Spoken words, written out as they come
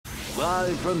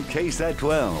Live from KSAT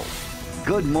 12.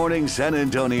 Good Morning San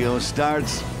Antonio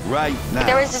starts right now.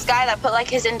 There was this guy that put like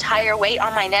his entire weight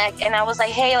on my neck, and I was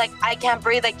like, hey, like I can't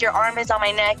breathe, like your arm is on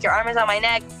my neck, your arm is on my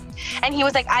neck. And he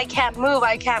was like, I can't move,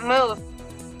 I can't move.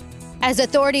 As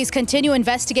authorities continue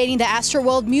investigating the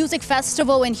Astroworld Music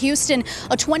Festival in Houston,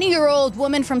 a 20-year-old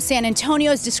woman from San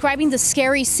Antonio is describing the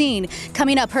scary scene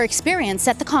coming up her experience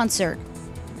at the concert.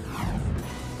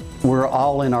 We're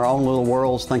all in our own little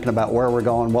worlds thinking about where we're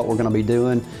going, what we're going to be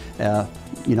doing.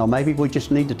 You know, maybe we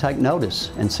just need to take notice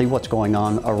and see what's going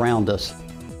on around us.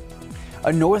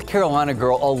 A North Carolina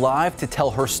girl alive to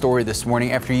tell her story this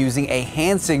morning after using a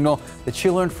hand signal that she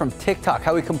learned from TikTok.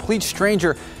 How a complete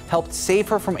stranger helped save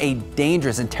her from a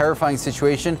dangerous and terrifying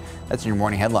situation. That's in your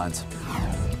morning headlines.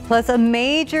 Plus, a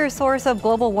major source of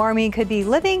global warming could be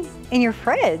living in your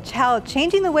fridge. How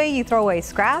changing the way you throw away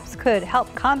scraps could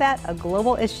help combat a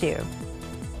global issue.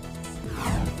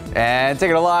 And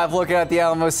taking a live look at the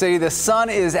Alamo City. The sun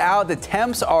is out, the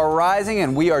temps are rising,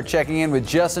 and we are checking in with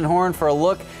Justin Horn for a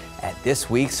look at this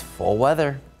week's full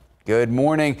weather. Good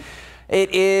morning.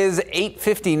 It is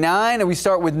 8:59 and we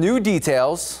start with new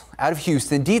details out of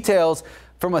Houston. Details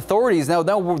from authorities. Now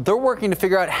they're working to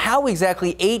figure out how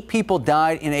exactly 8 people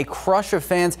died in a crush of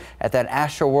fans at that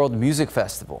Astroworld Music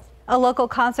Festival. A local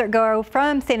concert goer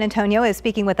from San Antonio is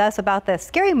speaking with us about the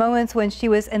scary moments when she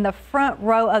was in the front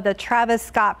row of the Travis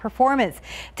Scott performance.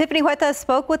 Tiffany Huerta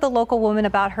spoke with a local woman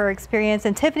about her experience.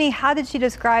 And Tiffany, how did she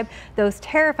describe those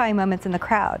terrifying moments in the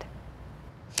crowd?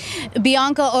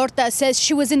 Bianca Horta says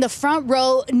she was in the front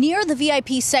row near the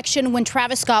VIP section when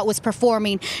Travis Scott was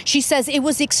performing. She says it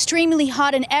was extremely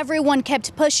hot and everyone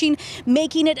kept pushing,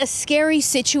 making it a scary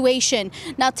situation.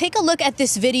 Now take a look at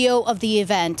this video of the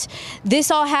event.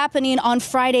 This all happening on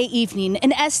Friday evening.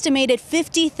 An estimated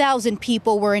 50,000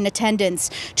 people were in attendance.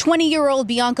 20-year-old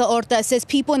Bianca Horta says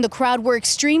people in the crowd were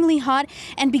extremely hot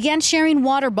and began sharing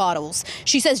water bottles.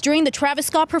 She says during the Travis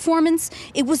Scott performance,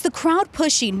 it was the crowd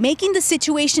pushing, making the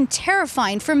situation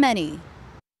terrifying for many.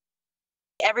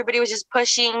 Everybody was just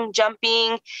pushing,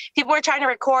 jumping. People were trying to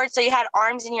record, so you had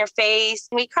arms in your face.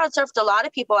 We crowd surfed a lot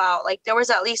of people out. Like there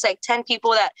was at least like 10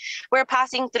 people that were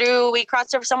passing through. We crowd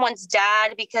surfed someone's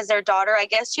dad because their daughter, I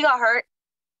guess, she got hurt.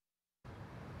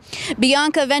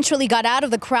 Bianca eventually got out of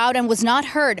the crowd and was not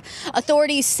hurt.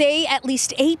 Authorities say at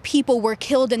least 8 people were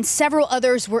killed and several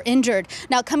others were injured.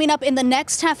 Now, coming up in the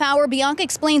next half hour, Bianca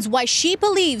explains why she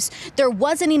believes there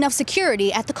wasn't enough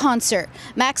security at the concert.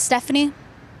 Max, Stephanie.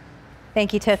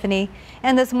 Thank you, Tiffany.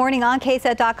 And this morning on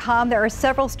KSAT.com, there are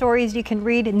several stories you can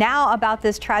read now about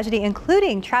this tragedy,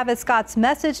 including Travis Scott's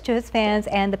message to his fans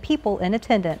and the people in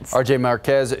attendance. RJ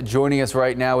Marquez joining us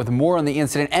right now with more on the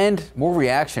incident and more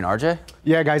reaction. RJ?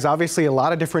 Yeah, guys, obviously a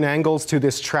lot of different angles to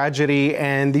this tragedy.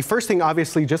 And the first thing,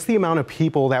 obviously, just the amount of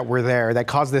people that were there that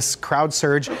caused this crowd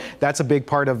surge. That's a big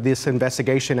part of this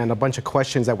investigation and a bunch of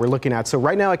questions that we're looking at. So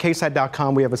right now at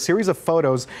KSAT.com, we have a series of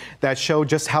photos that show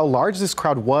just how large this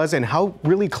crowd was and how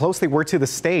really close they were to the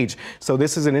stage. So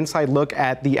this is an inside look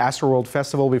at the Astroworld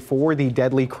Festival before the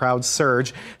deadly crowd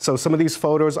surge. So some of these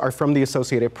photos are from the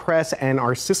Associated Press and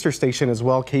our sister station as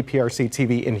well, KPRC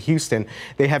TV in Houston.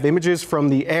 They have images from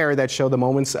the air that show the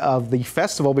moments of the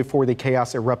festival before the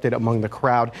chaos erupted among the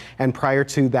crowd. And prior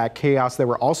to that chaos, there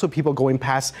were also people going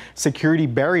past security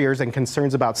barriers and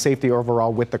concerns about safety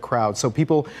overall with the crowd. So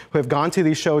people who have gone to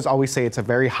these shows always say it's a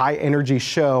very high energy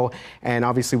show. And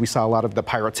obviously we saw a lot of the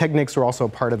pyrotechnics were also a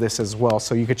part of this as well.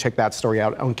 So you could check that story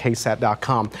out on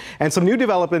KSAT.com. And some new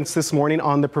developments this morning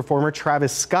on the performer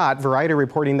Travis Scott. Variety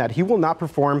reporting that he will not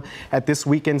perform at this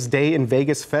weekend's Day in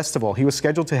Vegas festival. He was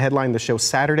scheduled to headline the show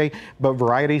Saturday, but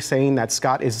Variety saying that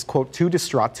Scott is, quote, too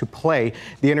distraught to play.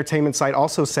 The entertainment site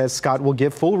also says Scott will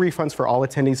give full refunds for all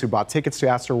attendees who bought tickets to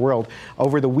Astroworld.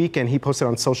 Over the weekend, he posted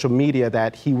on social media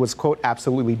that he was, quote,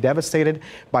 absolutely devastated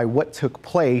by what took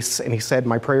place. And he said,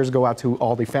 my prayers go out to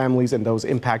all the families and those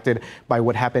impacted by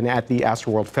what happened at the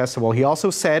Astroworld Festival. He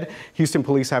also said Houston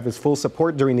police have his full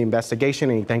support during the investigation,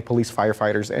 and he thanked police,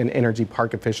 firefighters, and Energy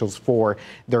Park officials for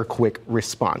their quick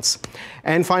response.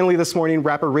 And finally this morning,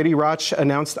 rapper Riddy Roch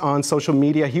announced on social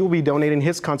media he will be donating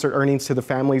his concert earnings to the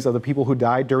families of the people who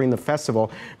died during the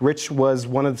festival. Rich was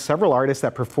one of the several artists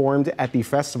that performed at the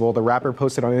festival. The rapper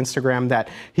posted on Instagram that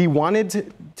he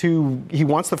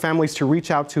wants the families to reach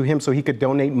out to him so he could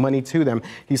donate money to them.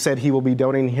 He said he will be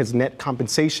donating his net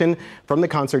compensation from the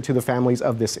concert to the families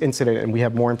of this incident. And we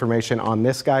have more information on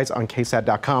this, guys, on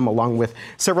KSAT.com, along with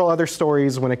several other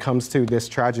stories when it comes to this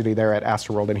tragedy there at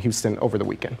Astroworld in Houston over the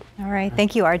weekend. All right.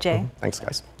 Thank you, RJ. Thanks,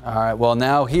 guys. All right. Well,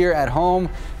 now here at home,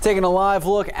 taking a live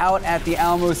look out at the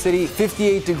Alamo City,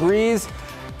 58 degrees.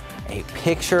 a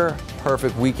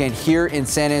picture-perfect weekend here in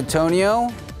San Antonio.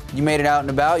 You made it out and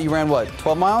about. You ran what,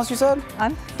 12 miles, you said?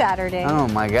 On Saturday. Oh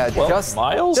my God. 12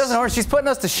 miles? Justin Horn, she's putting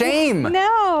us to shame.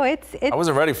 No, it's I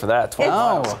wasn't ready for that.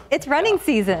 12 miles. It's running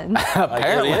season.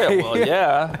 Apparently.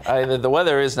 The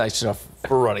weather is nice enough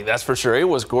for running, that's for sure. It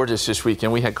was gorgeous this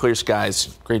weekend. We had clear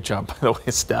skies. Great job, by the way,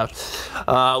 Steph.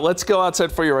 Let's go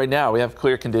outside for you right now. We have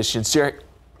clear conditions. There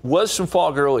was some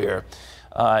fog earlier.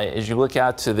 As you look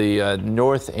out to the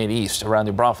north and east around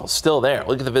New Braunfels, still there.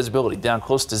 Look at the visibility down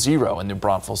close to 0 in New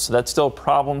Braunfels. So that's still a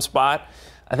problem spot.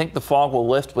 I think the fog will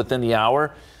lift within the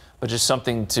hour, but just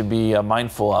something to be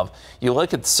mindful of. You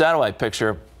look at the satellite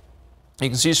picture, you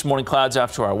can see some morning clouds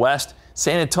off to our west.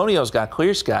 San Antonio's got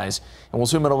clear skies, and we'll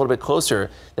zoom in a little bit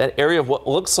closer. That area of what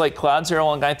looks like clouds here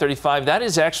along I-35, that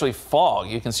is actually fog.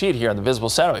 You can see it here on the visible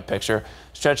satellite picture,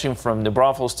 stretching from New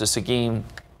Braunfels to Seguin,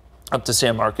 up to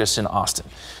San Marcos and Austin.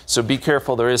 So be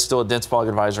careful. There is still a dense fog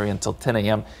advisory until 10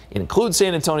 a.m. It includes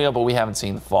San Antonio, but we haven't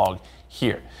seen the fog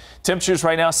here. Temperatures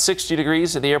right now, 60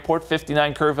 degrees at the airport,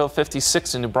 59 Kerrville,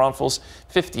 56 in New Braunfels,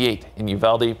 58 in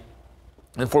Uvalde.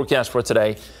 And forecast for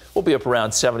today will be up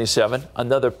around 77.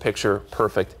 Another picture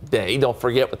perfect day. Don't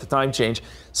forget with the time change,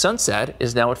 sunset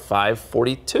is now at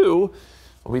 5:42.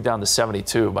 We'll be down to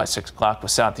 72 by 6 o'clock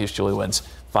with southeasterly winds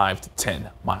 5 to 10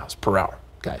 miles per hour.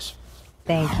 Guys.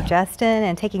 Thank you, Justin.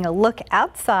 And taking a look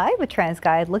outside with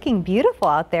TransGuide, looking beautiful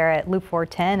out there at Loop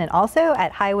 410 and also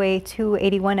at Highway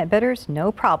 281 at Bidders.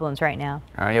 No problems right now.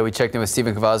 All right, yeah, we checked in with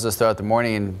Stephen Cavazos throughout the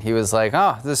morning, and he was like,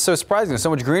 oh, this is so surprising. There's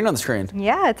so much green on the screen.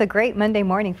 Yeah, it's a great Monday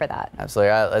morning for that. Absolutely.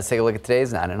 All right, let's take a look at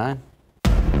today's 9 at 9.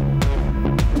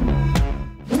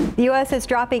 The U.S. is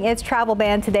dropping its travel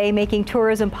ban today, making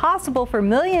tourism possible for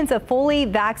millions of fully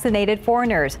vaccinated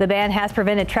foreigners. The ban has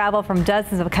prevented travel from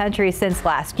dozens of countries since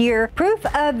last year. Proof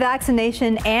of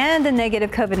vaccination and a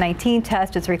negative COVID-19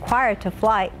 test is required to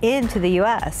fly into the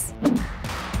U.S.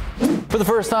 For the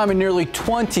first time in nearly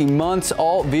 20 months,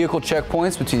 all vehicle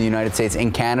checkpoints between the United States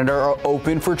and Canada are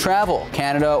open for travel.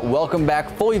 Canada welcomed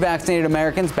back fully vaccinated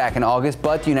Americans back in August,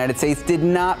 but the United States did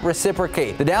not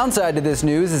reciprocate. The downside to this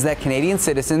news is that Canadian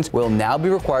citizens will now be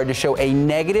required to show a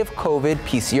negative COVID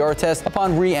PCR test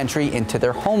upon re-entry into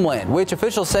their homeland, which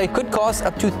officials say could cost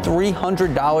up to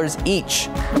 $300 each.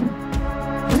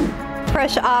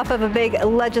 Fresh off of a big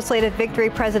legislative victory,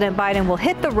 President Biden will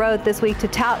hit the road this week to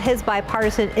tout his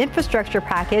bipartisan infrastructure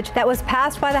package that was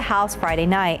passed by the House Friday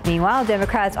night. Meanwhile,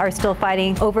 Democrats are still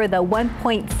fighting over the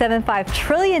 $1.75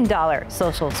 trillion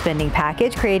social spending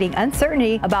package, creating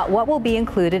uncertainty about what will be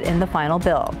included in the final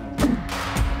bill.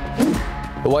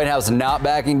 The White House not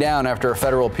backing down after a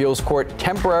federal appeals court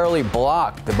temporarily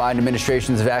blocked the Biden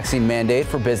administration's vaccine mandate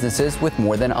for businesses with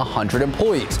more than 100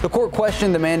 employees. The court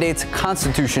questioned the mandate's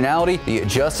constitutionality. The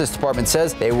Justice Department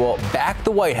says they will back the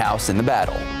White House in the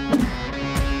battle.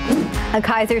 A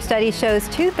Kaiser study shows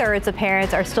 2/3 of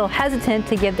parents are still hesitant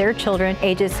to give their children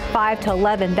ages 5 to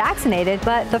 11 vaccinated,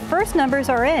 but the first numbers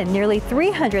are in. Nearly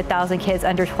 300,000 kids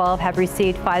under 12 have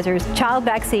received Pfizer's child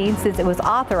vaccine since it was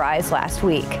authorized last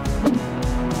week.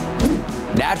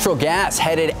 Natural gas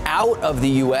headed out of the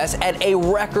U.S. at a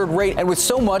record rate, and with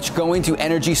so much going to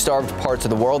energy-starved parts of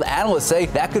the world, analysts say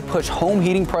that could push home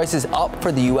heating prices up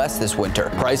for the U.S. this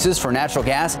winter. Prices for natural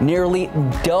gas nearly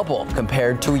double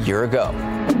compared to a year ago.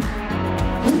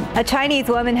 A Chinese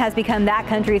woman has become that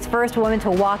country's first woman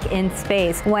to walk in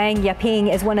space. Wang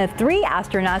Yaping is one of 3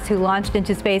 astronauts who launched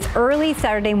into space early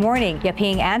Saturday morning.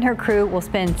 Yaping and her crew will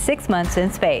spend 6 months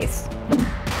in space.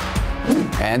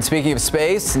 And speaking of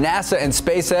space, NASA and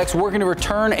SpaceX working to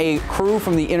return a crew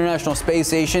from the International Space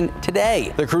Station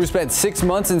today. The crew spent 6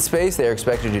 months in space. They are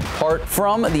expected to depart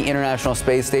from the International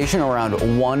Space Station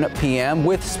around 1 p.m.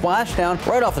 with splashdown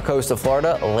right off the coast of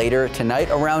Florida later tonight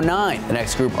around 9. The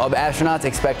next group of astronauts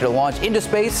expected to launch into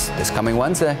space this coming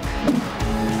Wednesday.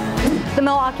 The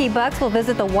Milwaukee Bucks will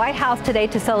visit the White House today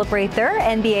to celebrate their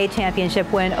NBA championship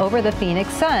win over the Phoenix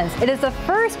Suns. It is the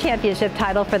first championship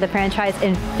title for the franchise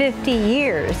in 50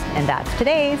 years. And that's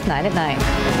today's 9 at 9.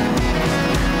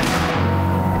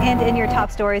 And in your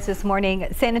top stories this morning,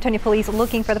 San Antonio police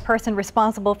looking for the person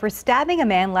responsible for stabbing a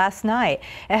man last night.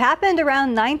 It happened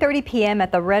around 9:30 p.m.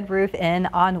 at the Red Roof Inn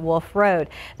on Wolf Road.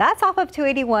 That's off of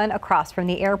 281 across from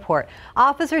the airport.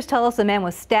 Officers tell us the man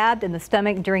was stabbed in the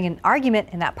stomach during an argument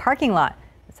in that parking lot.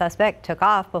 The suspect took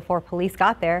off before police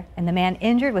got there, and the man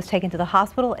injured was taken to the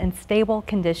hospital in stable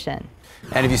condition.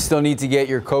 And if you still need to get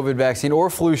your COVID vaccine or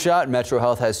flu shot, Metro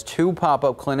Health has 2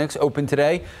 pop-up clinics open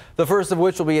today. The first of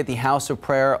which will be at the House of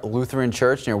Prayer Lutheran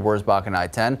Church near Wurzbach and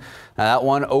I-10. That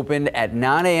one opened at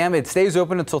 9 a.m. It stays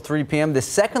open until 3 p.m. The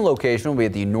second location will be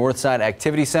at the Northside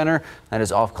Activity Center. That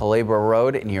is off Calabria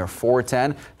Road near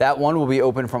 410. That one will be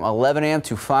open from 11 a.m.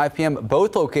 to 5 p.m.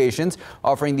 Both locations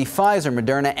offering the Pfizer,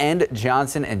 Moderna, and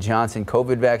Johnson & Johnson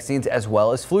COVID vaccines as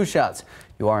well as flu shots.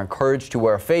 You are encouraged to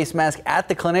wear a face mask at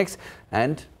the clinics,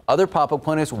 and other pop-up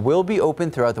clinics will be open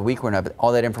throughout the week. We're going to have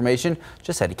all that information.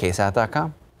 Just head to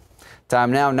KSAT.com. Time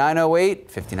now 9:08,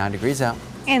 59 degrees out.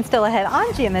 And still ahead on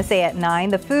GMSA at 9,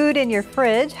 the food in your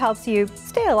fridge helps you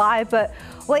stay alive, but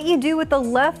what you do with the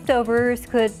leftovers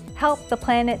could help the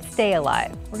planet stay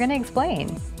alive. We're going to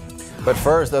explain. But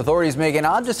first, authorities make an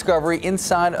odd discovery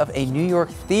inside of a New York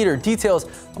theater. Details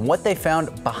on what they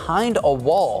found behind a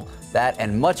wall. That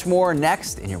and much more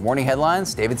next in your morning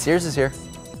headlines. David Sears is here.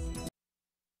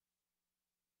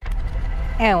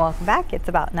 And welcome back. It's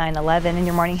about 9:11 in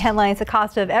your morning headlines. The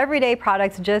cost of everyday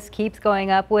products just keeps going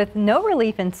up with no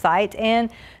relief in sight. And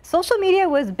social media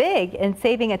was big in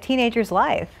saving a teenager's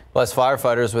life. Plus,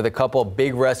 firefighters with a couple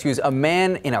big rescues, a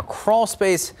man in a crawl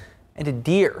space and a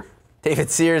deer.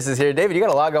 David Sears is here. David, you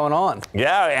got a lot going on.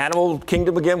 Yeah, animal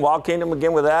kingdom again, wild kingdom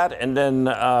again with that. And then,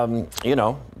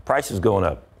 prices going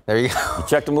up. There you go. You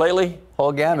checked them lately?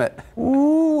 Whole gamut.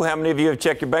 Ooh, how many of you have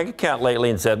checked your bank account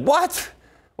lately and said, what?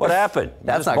 What happened?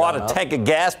 That's you just bought a tank of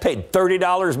gas, paid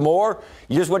 $30 more.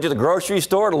 You just went to the grocery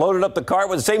store and loaded up the cart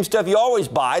with the same stuff you always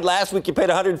buy. Last week you paid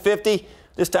 $150.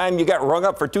 This time you got rung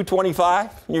up for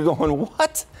 $225. And you're going,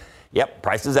 what? Yep,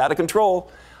 prices out of control.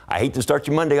 I hate to start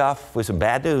your Monday off with some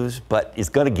bad news, but it's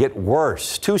going to get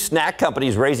worse. 2 snack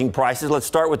companies raising prices. Let's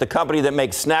start with the company that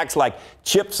makes snacks like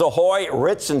Chips Ahoy,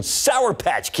 Ritz, and Sour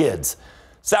Patch Kids.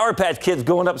 Sour Patch Kids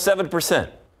going up 7%.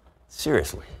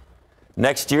 Seriously.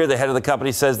 Next year, the head of the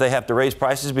company says they have to raise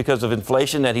prices because of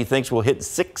inflation that he thinks will hit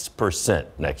 6%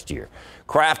 next year.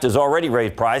 Kraft has already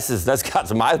raised prices. That's got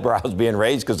some eyebrows being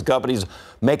raised because the company's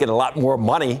making a lot more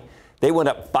money. They went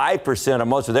up 5% on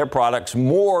most of their products,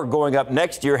 more going up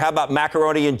next year. How about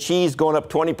macaroni and cheese going up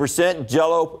 20%,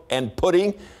 Jell-O and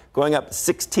pudding going up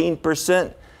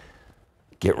 16%?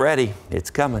 Get ready, it's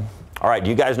coming. All right, do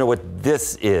you guys know what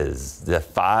this is? The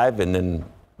 5 and then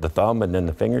the thumb and then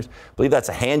the fingers? I believe that's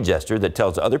a hand gesture that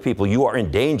tells other people you are in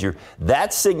danger.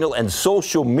 That signal and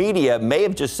social media may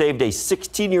have just saved a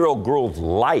 16-year-old girl's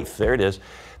life. There it is.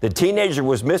 The teenager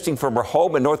was missing from her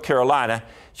home in North Carolina.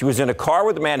 She was in a car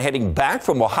with a man heading back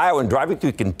from Ohio and driving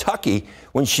through Kentucky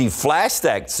when she flashed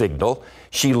that signal.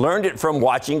 She learned it from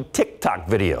watching TikTok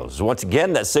videos. Once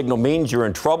again, that signal means you're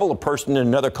in trouble. A person in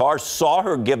another car saw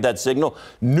her give that signal,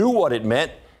 knew what it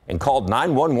meant, and called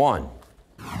 911.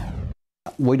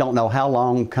 We don't know how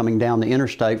long coming down the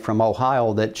interstate from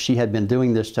Ohio that she had been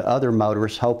doing this to other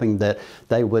motorists, hoping that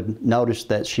they would notice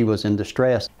that she was in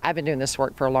distress. I've been doing this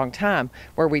work for a long time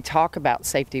where we talk about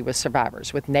safety with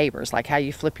survivors, with neighbors, like how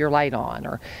you flip your light on,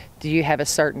 or do you have a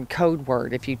certain code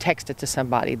word if you text it to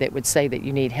somebody that would say that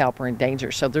you need help or in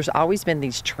danger. So there's always been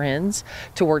these trends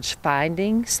towards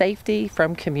finding safety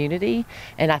from community,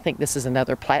 and I think this is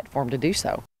another platform to do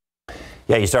so.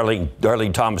 Yeah, you saw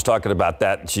Darlene Thomas talking about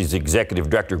that. She's the executive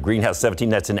director of Greenhouse 17.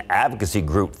 That's an advocacy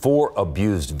group for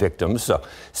abused victims. So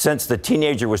since the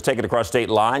teenager was taken across state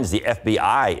lines, the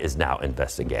FBI is now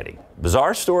investigating.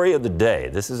 Bizarre story of the day.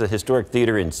 This is a historic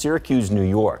theater in Syracuse, New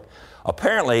York.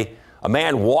 Apparently, a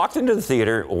man walked into the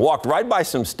theater, walked right by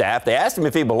some staff. They asked him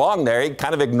if he belonged there. He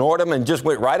kind of ignored them and just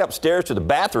went right upstairs to the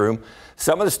bathroom.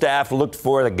 Some of the staff looked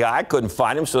for the guy, couldn't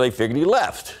find him, so they figured he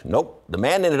left. Nope. The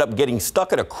man ended up getting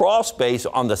stuck in a crawl space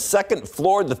on the second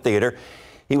floor of the theater.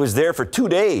 He was there for 2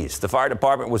 days. The fire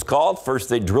department was called. First,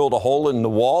 they drilled a hole in the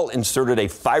wall, inserted a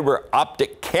fiber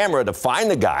optic camera to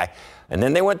find the guy, and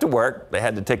then they went to work. They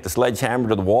had to take the sledgehammer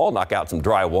to the wall, knock out some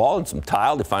drywall and some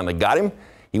tile. They finally got him.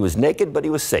 He was naked, but he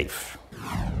was safe.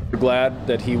 We're glad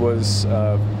that he was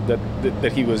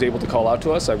that he was able to call out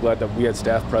to us. I'm glad that we had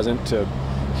staff present to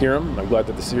hear him. I'm glad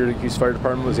that the Syracuse Fire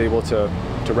Department was able to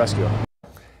rescue him.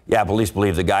 Yeah, police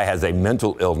believe the guy has a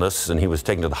mental illness and he was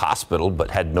taken to the hospital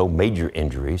but had no major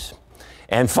injuries.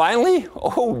 And finally,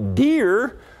 oh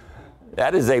dear,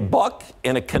 that is a buck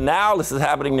in a canal. This is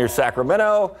happening near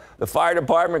Sacramento. The fire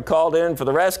department called in for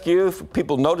the rescue.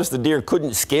 People noticed the deer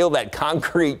couldn't scale that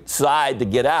concrete side to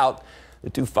get out. The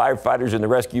 2 firefighters in the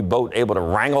rescue boat able to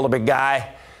wrangle the big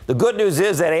guy. The good news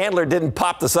is that antler didn't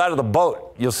pop the side of the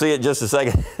boat. You'll see it in just a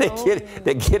second.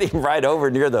 They get him right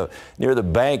over near the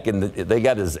bank, and they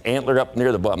got his antler up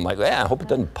near the boat. I'm like, yeah, I hope it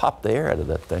doesn't pop the air out of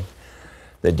that thing.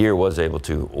 The deer was able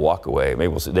to walk away. Maybe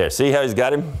we'll see there. See how he's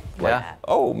got him? Yeah. Like,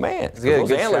 oh man, Good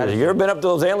those antlers. strategy. You ever been up to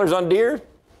those antlers on deer?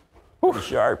 Whew,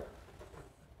 sharp.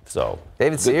 So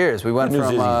David Sears, we went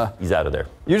from he's out of there.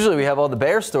 Usually we have all the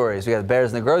bear stories. We got the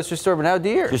bears in the grocery store, but now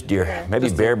deer. Just deer. Maybe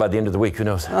bear by the end of the week. Who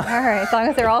knows? All right, as long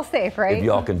as they're all safe, right? If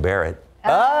y'all can bear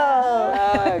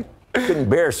it. Couldn't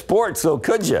bear sports, though,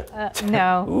 could you?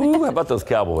 No. Ooh, how about those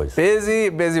Cowboys? Busy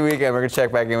weekend. We're going to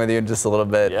check back in with you in just a little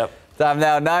bit. Yep. Time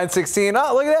now, 9:16.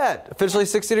 Oh, look at that. Officially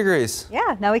 60 degrees.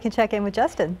 Yeah, now we can check in with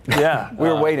Justin. Yeah. We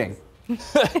were waiting.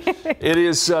 It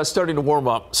is starting to warm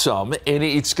up some, and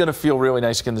it's going to feel really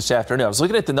nice again this afternoon. I was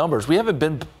looking at the numbers. We haven't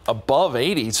been above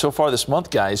 80 so far this month,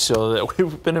 guys, so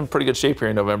we've been in pretty good shape here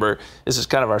in November. This is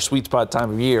kind of our sweet spot time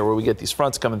of year where we get these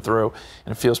fronts coming through,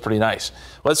 and it feels pretty nice.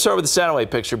 Let's start with the satellite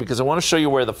picture because I want to show you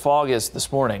where the fog is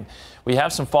this morning. We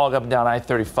have some fog up and down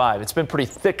I-35. It's been pretty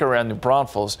thick around New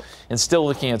Braunfels and still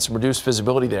looking at some reduced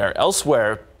visibility there.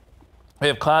 Elsewhere, we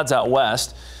have clouds out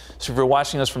west. So if you're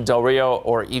watching us from Del Rio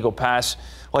or Eagle Pass,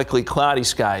 likely cloudy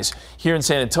skies. Here in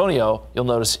San Antonio, you'll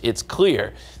notice it's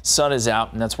clear. Sun is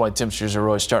out, and that's why temperatures are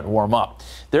really starting to warm up.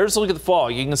 There's a look at the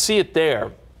fog. You can see it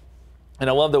there. And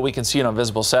I love that we can see it on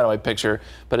visible satellite picture,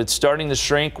 but it's starting to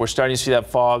shrink. We're starting to see that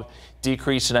fog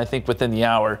decrease, and I think within the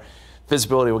hour,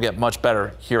 visibility will get much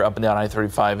better here up and down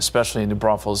I-35, especially in New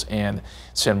Braunfels and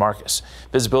San Marcos.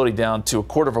 Visibility down to a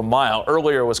quarter of a mile.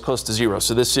 Earlier it was close to zero,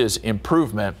 so this is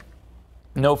improvement.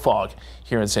 No fog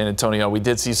here in San Antonio. We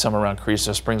did see some around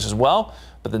Carrizo Springs as well,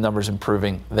 but the numbers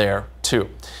improving there too.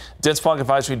 Dense fog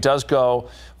advisory does go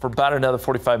for about another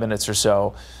 45 minutes or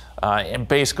so. And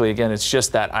basically, again, it's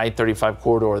just that I-35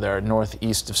 corridor there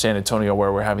northeast of San Antonio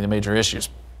where we're having the major issues.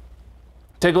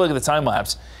 Take a look at the time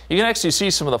lapse. You can actually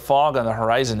see some of the fog on the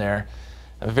horizon there.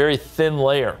 A very thin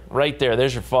layer right there.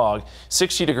 There's your fog.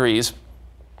 60 degrees.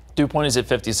 Dew point is at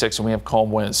 56, and we have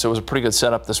calm winds. So it was a pretty good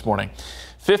setup this morning.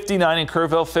 59 in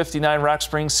Kerrville, 59 Rock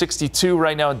Springs, 62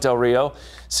 right now in Del Rio,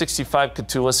 65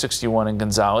 Cotulla, 61 in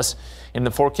Gonzales. In the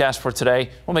forecast for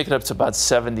today, we'll make it up to about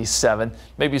 77,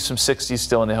 maybe some 60s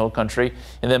still in the hill country.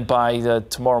 And then by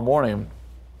tomorrow morning,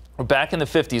 we're back in the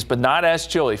 50s, but not as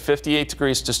chilly. 58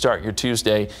 degrees to start your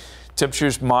Tuesday.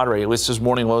 Temperatures moderate, at least as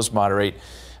morning lows moderate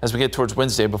as we get towards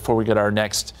Wednesday before we get our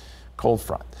next cold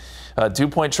front. Dew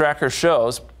point tracker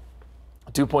shows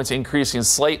dew points increasing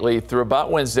slightly through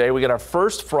about Wednesday. We get our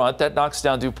first front that knocks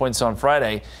down dew points on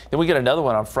Friday. Then we get another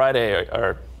one on Friday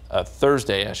or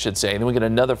Thursday, I should say. And then we get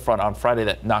another front on Friday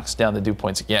that knocks down the dew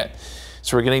points again.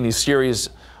 So we're getting these series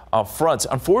of fronts.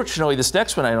 Unfortunately, this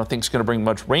next one I don't think is going to bring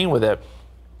much rain with it.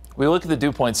 We look at the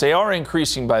dew points. They are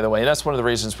increasing, by the way. That's one of the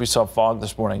reasons we saw fog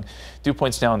this morning. Dew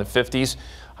points now in the 50s.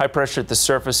 High pressure at the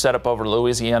surface set up over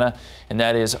Louisiana, and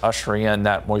that is ushering in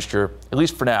that moisture, at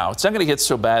least for now. It's not going to get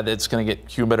so bad that it's going to get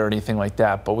humid or anything like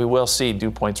that, but we will see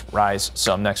dew points rise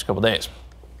some next couple days.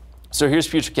 So here's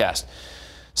Futurecast.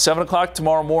 7 o'clock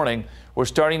tomorrow morning, we're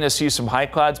starting to see some high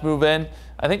clouds move in.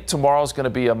 I think tomorrow is going to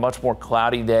be a much more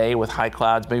cloudy day with high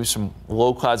clouds, maybe some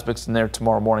low clouds mixed in there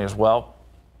tomorrow morning as well.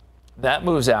 That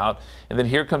moves out, and then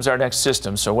here comes our next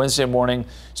system. So Wednesday morning,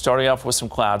 starting off with some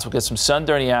clouds. We'll get some sun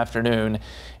during the afternoon,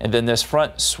 and then this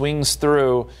front swings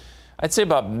through, I'd say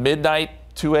about midnight,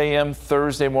 2 a.m.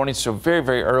 Thursday morning, so very,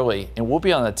 very early, and we'll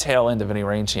be on the tail end of any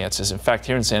rain chances. In fact,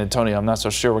 here in San Antonio, I'm not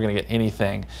so sure we're going to get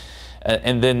anything.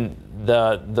 And then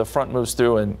the front moves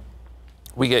through, and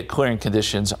we get clearing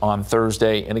conditions on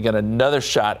Thursday, and again, another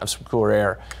shot of some cooler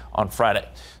air on Friday.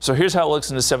 So here's how it looks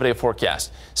in the 7-day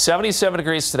forecast. 77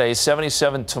 degrees today,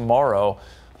 77 tomorrow,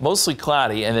 mostly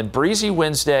cloudy, and then breezy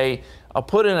Wednesday. I'll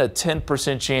put in a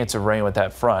 10% chance of rain with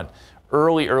that front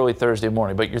early Thursday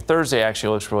morning, but your Thursday actually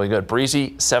looks really good.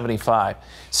 Breezy, 75.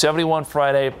 71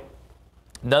 Friday,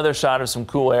 another shot of some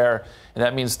cool air, and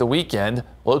that means the weekend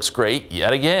looks great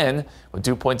yet again with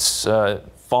dew points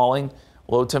falling.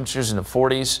 Low temperatures in the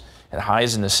 40s and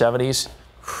highs in the 70s.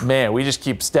 Man, we just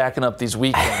keep stacking up these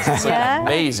weekends. It's like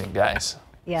amazing, guys.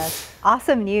 Yes.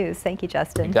 Awesome news. Thank you,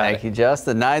 Justin. Thank you,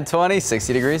 Justin. 9:20,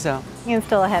 60 degrees out. And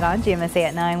still ahead on GMSA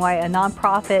at 9, why a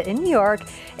nonprofit in New York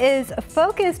is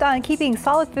focused on keeping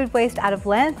solid food waste out of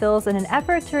landfills in an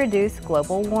effort to reduce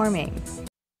global warming.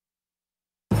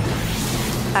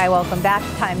 Hi, welcome back.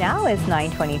 Time now is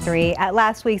 9:23. At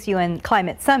last week's UN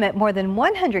Climate Summit, more than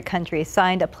 100 countries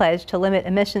signed a pledge to limit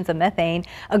emissions of methane,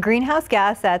 a greenhouse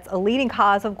gas that's a leading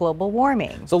cause of global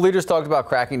warming. So leaders talked about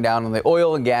cracking down on the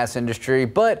oil and gas industry,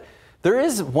 but there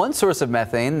is one source of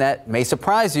methane that may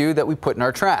surprise you that we put in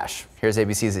our trash. Here's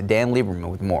ABC's Dan Lieberman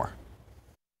with more.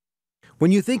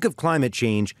 When you think of climate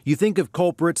change, you think of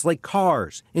culprits like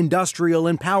cars, industrial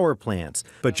and power plants.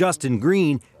 But Justin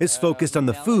Green is focused on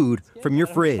the food from your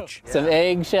fridge. Some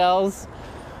eggshells.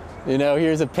 You know,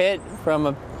 here's a pit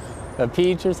from a a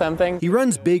peach or something. He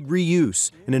runs Big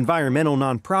Reuse, an environmental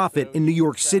nonprofit in New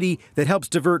York City that helps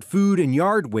divert food and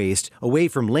yard waste away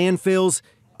from landfills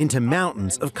into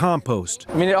mountains of compost.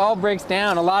 I mean, it all breaks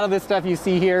down. A lot of this stuff you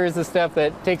see here is the stuff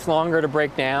that takes longer to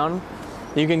break down.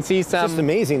 You can see some... It's just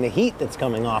amazing the heat that's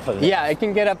coming off of it. Yeah, it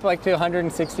can get up like to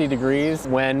 160 degrees.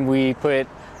 When we put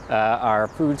our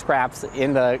food scraps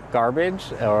in the garbage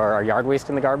or our yard waste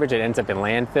in the garbage, it ends up in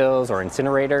landfills or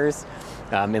incinerators.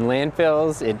 In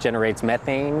landfills, it generates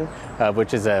methane,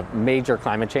 which is a major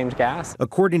climate change gas.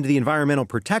 According to the Environmental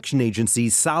Protection Agency,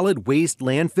 solid waste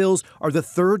landfills are the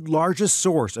third largest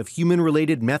source of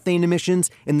human-related methane emissions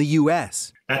in the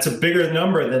U.S. That's a bigger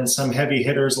number than some heavy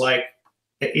hitters like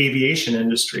the aviation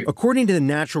industry. According to the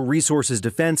Natural Resources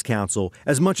Defense Council,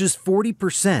 as much as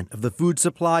 40% of the food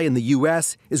supply in the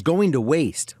U.S. is going to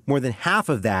waste. More than half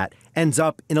of that ends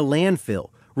up in a landfill,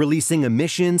 releasing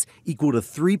emissions equal to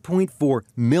 3.4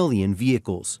 million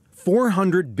vehicles.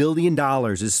 $400 billion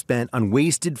is spent on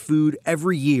wasted food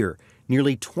every year,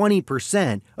 nearly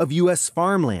 20% of U.S.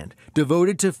 farmland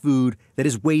devoted to food that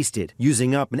is wasted,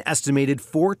 using up an estimated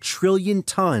 4 trillion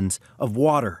tons of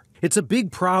water. It's a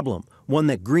big problem, one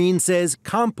that Green says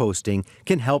composting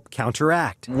can help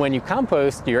counteract. When you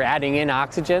compost, you're adding in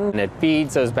oxygen, and it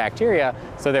feeds those bacteria,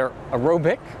 so they're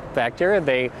aerobic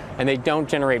bacteria, and they don't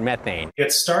generate methane.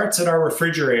 It starts at our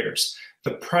refrigerators.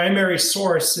 The primary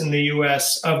source in the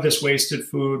U.S. of this wasted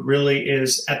food really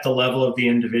is at the level of the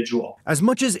individual. As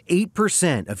much as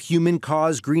 8% of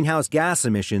human-caused greenhouse gas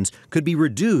emissions could be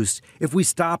reduced if we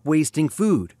stop wasting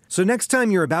food. So next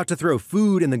time you're about to throw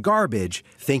food in the garbage,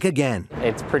 think again.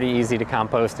 It's pretty easy to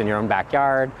compost in your own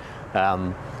backyard.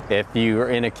 If you're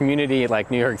in a community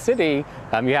like New York City,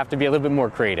 you have to be a little bit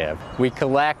more creative. We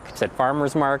collect at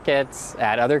farmers markets,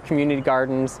 at other community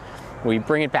gardens. We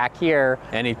bring it back here.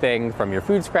 Anything from your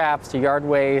food scraps to yard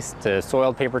waste to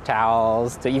soiled paper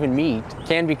towels to even meat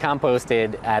can be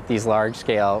composted at these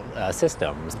large-scale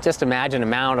systems. Just imagine the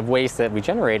amount of waste that we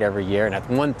generate every year, and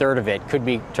 1/3 of it could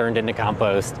be turned into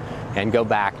compost and go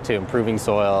back to improving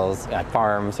soils at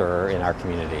farms or in our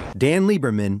community. Dan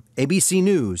Lieberman, ABC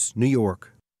News, New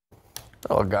York.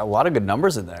 Oh, got a lot of good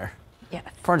numbers in there. Yeah.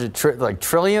 400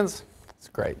 trillions. It's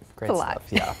great. Great stuff.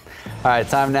 Yeah. All right,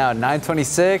 time now,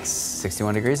 9:26,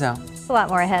 61 degrees out. A lot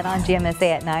more ahead on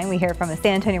GMSA at 9. We hear from a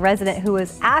San Antonio resident who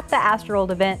was at the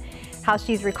Astroworld event, how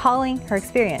she's recalling her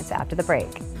experience after the break.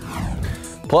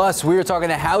 Plus, we were talking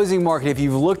to housing market. If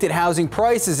you've looked at housing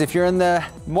prices, if you're in the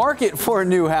market for a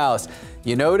new house,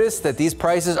 you notice that these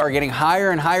prices are getting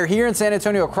higher and higher here in San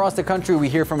Antonio, across the country. We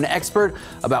hear from an expert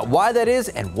about why that is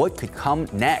and what could come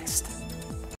next.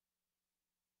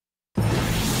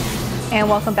 And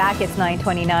welcome back. It's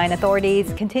 9:29.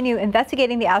 Authorities continue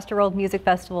investigating the Astroworld Music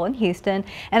Festival in Houston,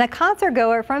 and a concert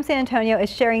goer from San Antonio is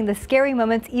sharing the scary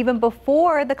moments even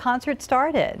before the concert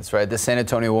started. That's right. The San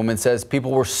Antonio woman says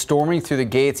people were storming through the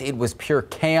gates. It was pure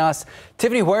chaos.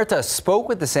 Tiffany Huerta spoke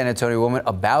with the San Antonio woman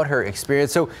about her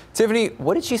experience. So, Tiffany,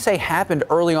 what did she say happened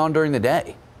early on during the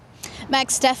day?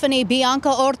 Max Stephanie, Bianca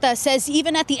Horta says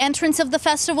even at the entrance of the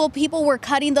festival, people were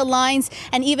cutting the lines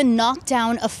and even knocked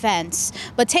down a fence.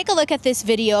 But take a look at this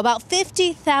video. About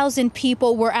 50,000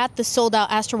 people were at the sold-out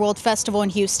Astroworld Festival in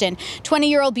Houston.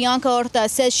 20-year-old Bianca Horta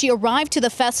says she arrived to the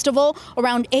festival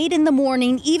around 8 in the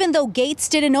morning, even though gates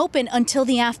didn't open until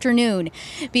the afternoon.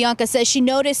 Bianca says she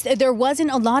noticed there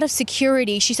wasn't a lot of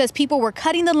security. She says people were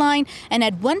cutting the line and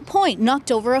at one point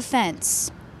knocked over a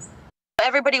fence.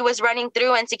 Everybody was running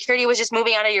through and security was just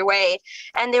moving out of your way.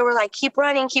 And they were like, keep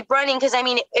running, because I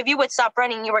mean, if you would stop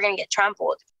running, you were going to get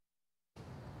trampled.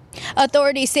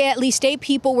 Authorities say at least 8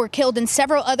 people were killed and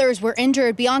several others were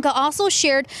injured. Bianca also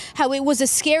shared how it was a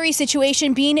scary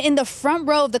situation being in the front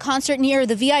row of the concert near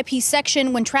the VIP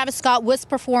section when Travis Scott was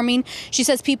performing. She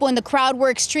says people in the crowd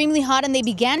were extremely hot and they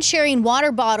began sharing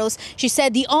water bottles. She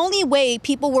said the only way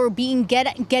people were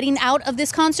getting out of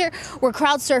this concert were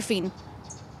crowd surfing.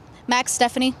 Max,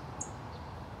 Stephanie.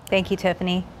 Thank you,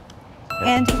 Tiffany.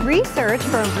 And research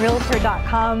from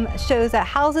Realtor.com shows that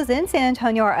houses in San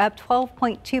Antonio are up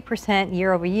 12.2%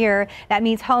 year over year. That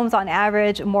means homes on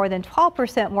average more than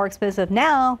 12% more expensive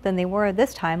now than they were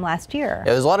this time last year.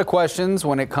 Yeah, there's a lot of questions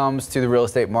when it comes to the real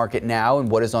estate market now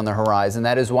and what is on the horizon.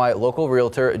 That is why local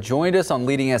realtor joined us on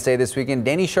Leading SA this weekend.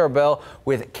 Danny Charbel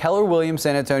with Keller Williams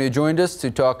San Antonio joined us to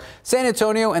talk San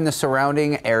Antonio and the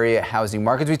surrounding area housing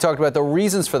markets. We talked about the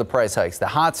reasons for the price hikes, the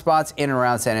hot spots in and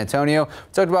around San Antonio.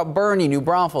 We talked about Bernie, New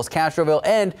Braunfels, Castroville,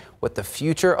 and what the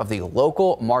future of the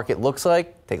local market looks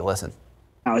like. Take a listen.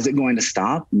 Now, is it going to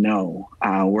stop? No.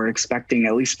 We're expecting,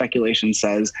 at least speculation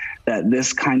says, that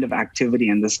this kind of activity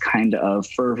and this kind of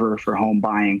fervor for home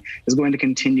buying is going to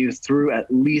continue through at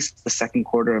least the second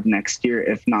quarter of next year,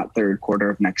 if not third quarter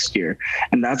of next year.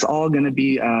 And that's all going to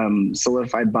be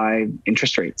solidified by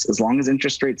interest rates. As long as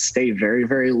interest rates stay very,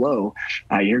 very low,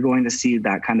 you're going to see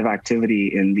that kind of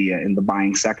activity in the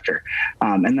buying sector.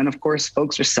 And then, of course,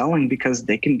 folks are selling because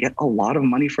they can get a lot of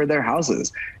money for their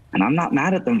houses. And I'm not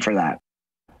mad at them for that.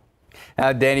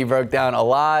 Danny broke down a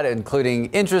lot, including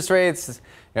interest rates.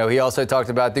 He also talked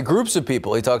about the groups of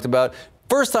people. He talked about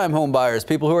first-time home buyers,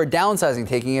 people who are downsizing,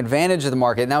 taking advantage of the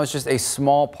market. And that was just a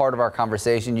small part of our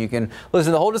conversation. You can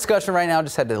listen to the whole discussion right now.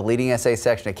 Just head to the Leading Essay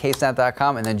section at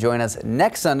KSAT.com and then join us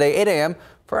next Sunday, 8 a.m.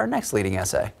 for our next Leading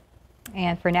Essay.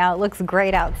 And for now, it looks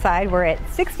great outside. We're at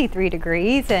 63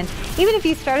 degrees. And even if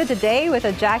you started the day with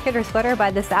a jacket or sweater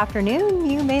by this afternoon,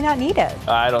 you may not need it.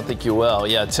 I don't think you will.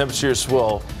 Yeah, temperatures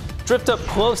will drift up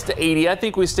close to 80. I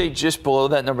think we stayed just below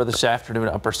that number this afternoon,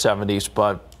 upper 70s,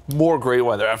 but more great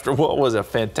weather after what was a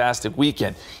fantastic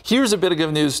weekend. Here's a bit of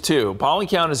good news, too. Pollen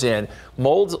count is in.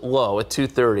 Mold's low at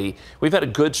 230. We've had a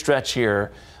good stretch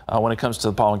here when it comes to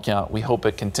the pollen count. We hope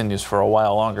it continues for a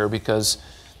while longer because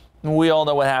we all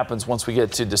know what happens once we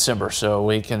get to December, so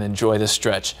we can enjoy this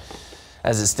stretch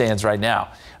as it stands right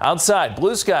now. Outside,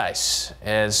 blue skies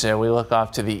as we look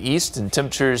off to the east, and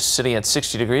temperatures sitting at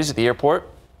 60 degrees at the airport.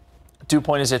 Dew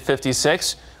point is at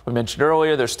 56. We mentioned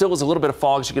earlier there still is a little bit of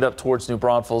fog as you get up towards New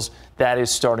Braunfels. That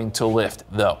is starting to lift,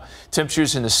 though.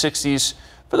 Temperatures in the 60s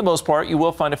for the most part. You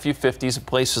will find a few 50s in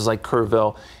places like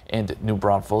Kerrville and New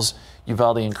Braunfels.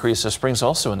 Uvalde and Carrizo Springs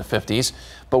also in the 50s,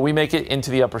 but we make it into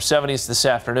the upper 70s this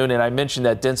afternoon. And I mentioned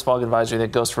that dense fog advisory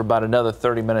that goes for about another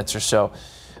 30 minutes or so.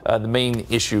 The main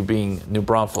issue being New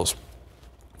Braunfels.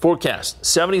 Forecast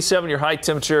 77 your high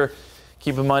temperature.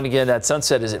 Keep in mind again that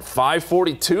sunset is at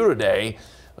 5:42 today.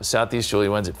 With southeasterly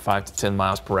winds at 5 to 10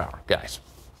 miles per hour. Guys.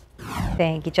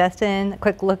 Thank you, Justin. A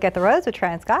quick look at the roads with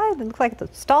TransGuide. It looks like it's a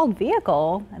stalled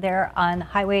vehicle there on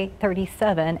Highway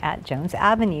 37 at Jones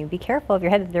Avenue. Be careful if you're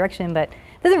headed the direction, but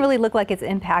it doesn't really look like it's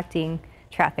impacting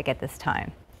traffic at this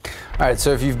time. All right,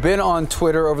 so if you've been on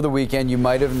Twitter over the weekend, you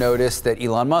might have noticed that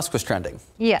Elon Musk was trending.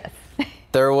 Yes.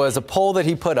 There was a poll that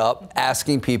he put up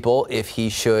asking people if he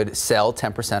should sell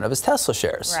 10% of his Tesla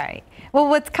shares. Right. Well,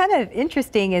 what's kind of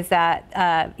interesting is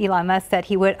that Elon Musk said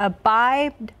he would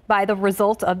abide by the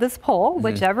results of this poll,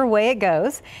 whichever way it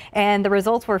goes. And the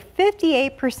results were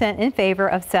 58% in favor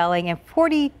of selling and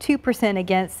 42%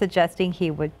 against, suggesting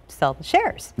he would sell the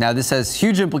shares. Now, this has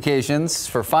huge implications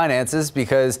for finances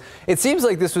because it seems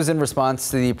like this was in response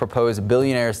to the proposed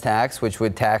billionaire's tax, which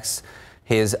would tax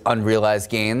his unrealized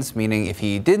gains, meaning if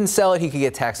he didn't sell it, he could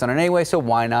get taxed on it anyway, so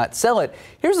why not sell it?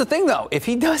 Here's the thing, though. If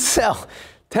he does sell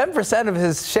 10% of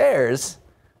his shares,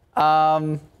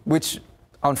 which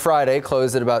on Friday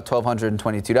closed at about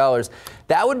 $1,222,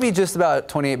 that would be just about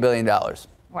 $28 billion.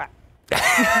 Wow.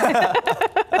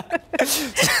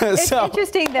 It's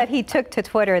interesting that he took to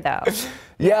Twitter, though.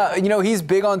 Yeah, you know, he's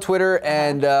big on Twitter,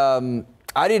 and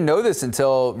I didn't know this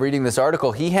until reading this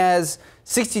article. He has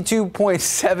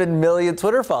 62.7 million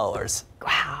Twitter followers.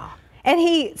 Wow. And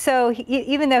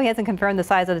even though he hasn't confirmed the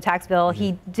size of the tax bill,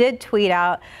 he did tweet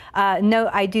out, no,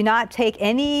 I do not take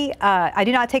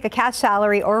a cash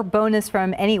salary or bonus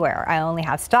from anywhere. I only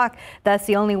have stock. Thus,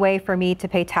 the only way for me to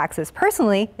pay taxes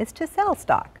personally is to sell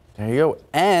stock. There you go.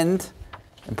 And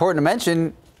important to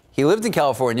mention, he lived in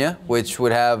California, which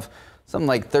would have something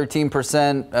like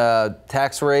 13%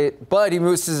 tax rate, but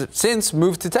he since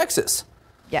moved to Texas.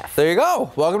 Yes. There you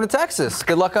go. Welcome to Texas.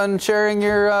 Good luck on sharing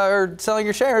or selling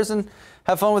your shares, and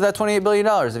have fun with that $28 billion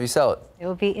if you sell it. It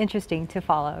will be interesting to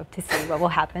follow to see what will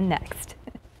happen next.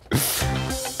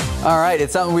 All right.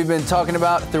 It's something we've been talking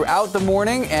about throughout the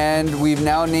morning, and we've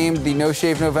now named the No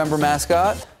Shave November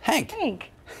mascot Hank.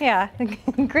 Hank. Yeah.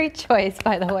 Great choice,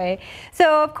 by the way.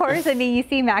 So, of course, I mean, you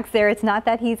see Max there. It's not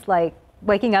that he's like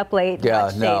waking up late,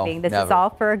 not shaving. This is all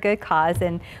for a good cause,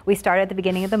 and we started at the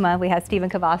beginning of the month. We have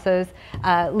Stephen Cavazos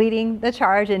leading the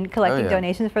charge and collecting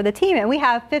donations for the team, and we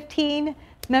have 15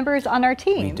 members on our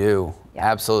team. We do. Yeah.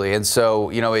 Absolutely. And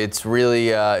so, you know, it's really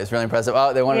impressive.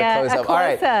 Oh, they wanted to close up. All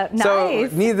right. Nice. So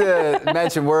need to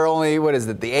mention we're only, what is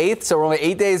it, the 8th? So we're only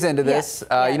 8 days into this.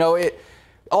 You know,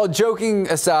 all joking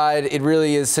aside, it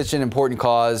really is such an important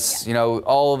cause. You know,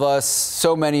 all of us,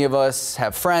 so many of us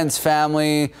have friends,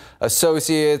 family,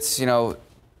 associates, you know,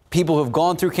 people who have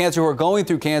gone through cancer, who are going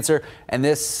through cancer, and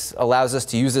this allows us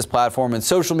to use this platform and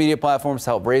social media platforms to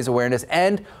help raise awareness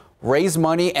and raise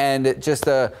money and just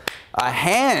a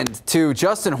hand to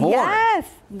Justin Horn. Yes.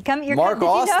 Mark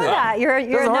Austin. Did you know that?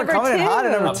 You're number 2. Coming in hot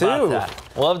at number 2.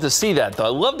 Love to see that, though. I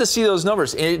love to see those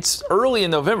numbers. It's early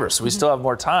in November, so we still have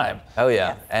more time. Oh,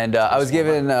 yeah. And I was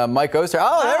giving Mike Oster.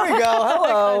 Oh, there we go.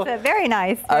 Hello. Very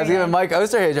nice. I was giving Mike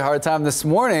Osterhage a hard time this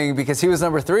morning because he was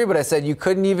number 3, but I said you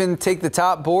couldn't even take the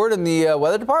top board in the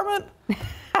weather department?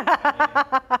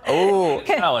 Oh,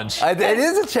 challenge. It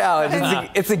is a challenge.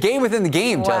 It's a game within the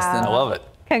game, Wow. Justin. I love it.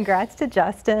 Congrats to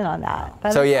Justin on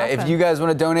that. So yeah, awesome. if you guys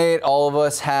want to donate, all of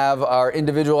us have our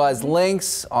individualized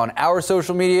links on our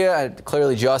social media.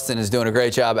 Clearly, Justin is doing a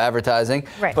great job advertising.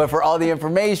 Right. But for all the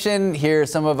information, here are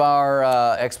some of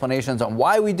our explanations on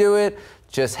why we do it.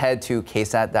 Just head to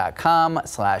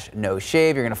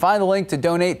ksat.com/no-shave. You're going to find the link to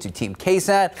donate to Team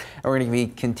KSAT, and we're going to be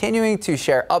continuing to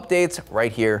share updates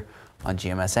right here on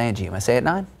GMSA and GMSA at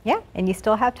 9. Yeah, and you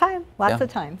still have time. Lots of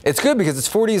time. It's good because it's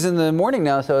 40s in the morning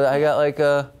now, so I got like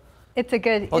a It's a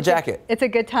good jacket. It's a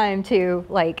good time to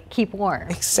like keep warm.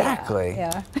 Exactly.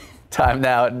 Yeah. Time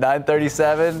now at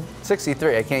 9:37,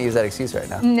 63. I can't use that excuse right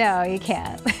now. No, you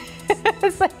can't.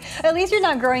 It's like, at least you're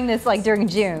not growing this like during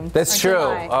June. That's or true.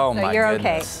 July. Oh, so my you're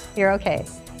goodness. okay. You're okay.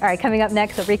 All right, coming up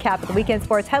next, a recap of the weekend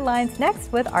sports headlines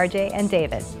next with RJ and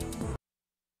David.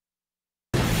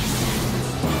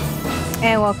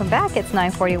 And welcome back. It's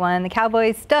 9:41. The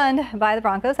Cowboys stunned by the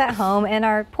Broncos at home, and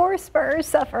our poor Spurs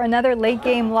suffer another late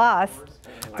game loss.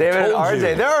 David and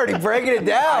RJ, they're already breaking it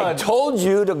down. I told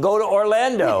you to go to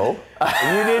Orlando.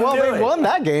 And you didn't do it. Well, they won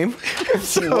that game.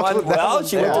 She won. Well,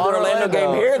 she went to the Orlando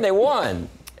game here, and they won.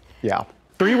 Yeah.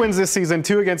 3 wins this season,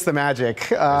 2 against the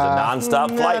Magic. It was a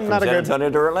nonstop flight from San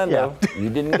Antonio to Orlando. Yeah. You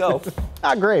didn't go.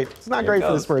 Not great. It's not great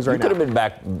for the Spurs right now. You could have been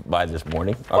back by this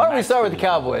morning. Why don't we start with the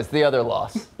Cowboys, the other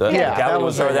loss? The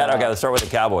Cowboys start with that? Okay, let's start with the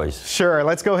Cowboys. Sure,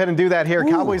 let's go ahead and do that here.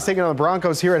 Cowboys taking on the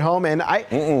Broncos here at home, and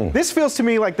this feels to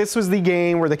me like this was the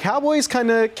game where the Cowboys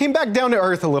kind of came back down to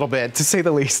earth a little bit, to say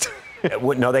the least.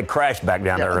 No, they crashed back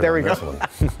down to earth. There we go. One.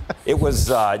 It was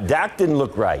Dak didn't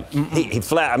look right. He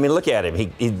flat. I mean, look at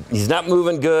him. He's not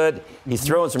moving good. He's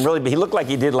throwing some really. He looked like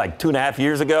he did like 2.5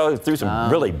 years ago. He threw some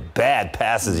really bad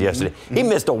passes yesterday. He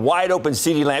missed a wide open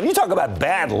CeeDee Lamb. You talk about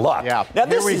bad luck. Yeah. Now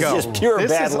this is go. just pure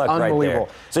bad luck right there.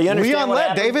 So you understand Leon what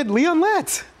Lett, happened? David. Leon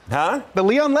Lett. Huh? The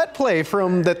Leon Lett play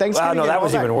from the Thanksgiving. Well, no, that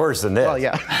was even worse than this. Well,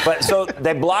 yeah. But so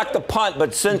they blocked the punt,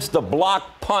 but since the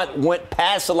blocked punt went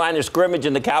past the line of scrimmage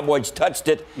and the Cowboys touched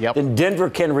it, then Denver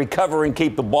can recover and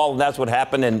keep the ball, and that's what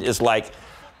happened. And it's like,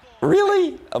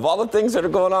 really? Of all the things that are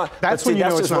going on? That's when you know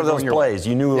that's it's just one not of those going your plays.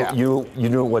 way. You knew you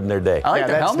knew it wasn't their day. I like the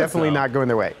that's helmets, definitely though. not going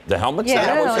their way. The helmets?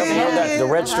 Yeah, The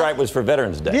red stripe was for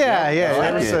Veterans Day.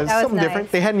 Yeah, was something nice.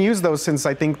 different. They hadn't used those since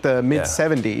I think the mid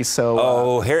 '70s.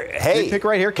 So hey, pick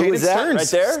right here, who Caden is that Stearns, right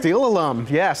there? Steel alum.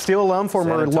 Yeah, Steel alum,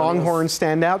 former Longhorn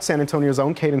standout, San Antonio's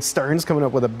own Caden Stearns coming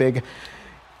up with a big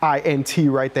INT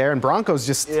right there. And Broncos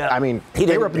just, I mean,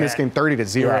 they were up in this game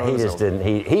 30-0. Yeah, he just didn't.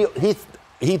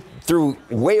 He threw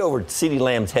way over CeeDee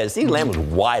Lamb's head. CeeDee Lamb was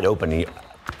wide open. He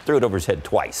threw it over his head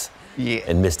twice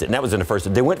and missed it. And that was in the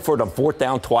first. They went for the 4th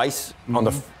down twice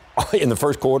in the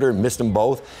first quarter and missed them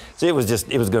both. So it was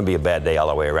going to be a bad day all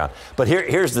the way around. But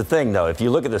here's the thing, though. If you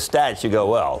look at the stats, you go,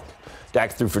 well,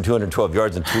 Dak threw for 212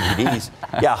 yards and 2 TDs.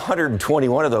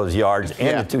 121 of those yards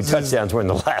and the 2 touchdowns were in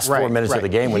the last 4 minutes of the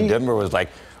game when Denver was like,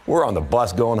 we're on the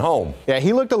bus going home. Yeah,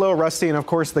 he looked a little rusty, and of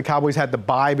course the Cowboys had the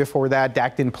bye before that.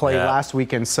 Dak didn't play last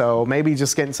weekend, so maybe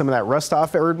just getting some of that rust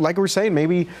off. Or like we were saying,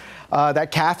 maybe that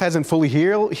calf hasn't fully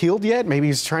healed yet. Maybe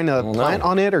he's trying to plant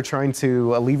on it or trying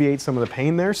to alleviate some of the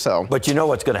pain there. So, but you know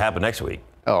what's going to happen next week?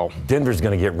 Denver's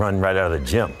going to get run right out of the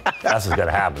gym. That's what's going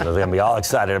to happen. They're going to be all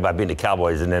excited about beating the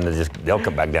Cowboys, and then they'll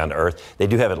come back down to earth. They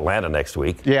do have Atlanta next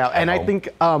week. Yeah, and I think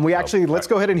let's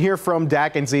go ahead and hear from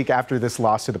Dak and Zeke after this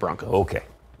loss to the Broncos. Okay.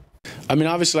 I mean,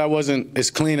 obviously, I wasn't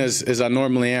as clean as I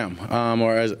normally am,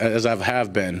 or as I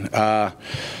have been.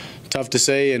 Tough to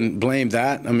say and blame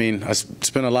that. I mean, I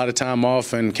spent a lot of time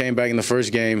off and came back in the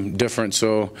first game different,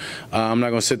 so I'm not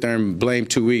going to sit there and blame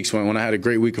 2 weeks when I had a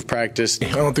great week of practice.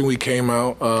 I don't think we came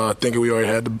out thinking we already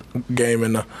had the game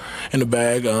in the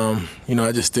bag.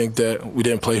 I just think that we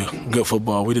didn't play good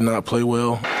football. We did not play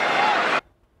well.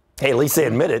 Hey, at least they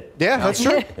admit it. Yeah, that's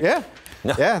true. Yeah.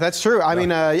 No. Yeah, that's true. I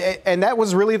mean, and that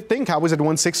was really the thing. Cowboys had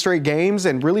won 6 straight games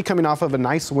and really coming off of a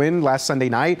nice win last Sunday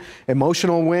night,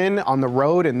 emotional win on the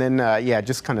road, and then,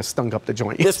 just kind of stunk up the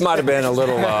joint. This might have been a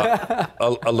little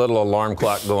a little alarm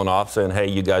clock going off saying, hey,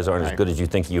 you guys aren't as good as you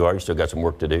think you are. You still got some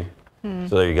work to do.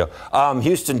 So there you go.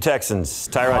 Houston Texans.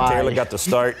 Tyrod Taylor got the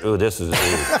start. Oh, this is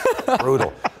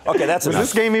brutal. Okay, that's enough.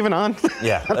 Is this game even on?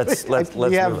 Yeah, let's move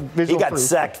on. He got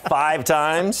sacked 5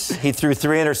 times. He threw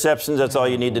 3 interceptions. That's all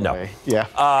you need to know. Okay. Yeah.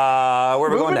 Where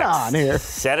are we going Moving next? on here.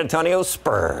 San Antonio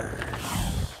Spurs.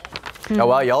 Oh,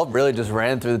 wow, y'all really just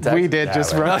ran through the Texans. We did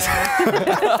just run.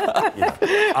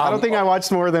 I don't think I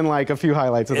watched more than like a few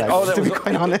highlights of that, to be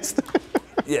quite honest.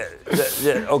 Yeah.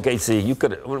 Okay. See, you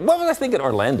could. What was I thinking?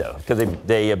 Orlando, because they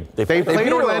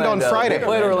played Orlando on Friday.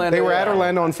 They were at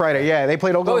Orlando on Friday. Yeah, they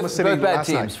played Oklahoma City both bad last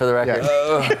teams, night. for the record.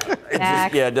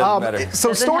 It doesn't matter.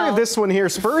 So story of this one here: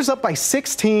 Spurs up by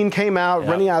 16, came out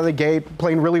running out of the gate,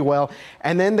 playing really well,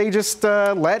 and then they just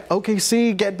let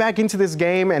OKC get back into this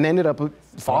game and ended up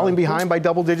falling behind by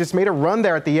double digits. Made a run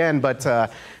there at the end, but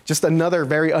just another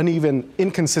very uneven,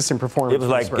 inconsistent performance. It was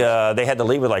like they had to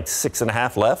leave with like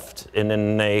 6.5 left, and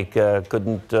then they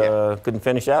couldn't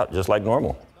finish out, just like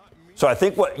normal. So I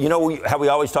think how we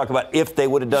always talk about if they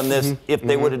would have done this, if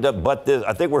they would have done, but this.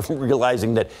 I think we're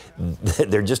realizing that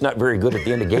they're just not very good at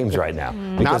the end of games right now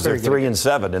because they're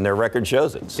 3-7 and their record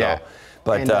shows it. So,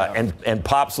 but and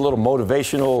Pop's a little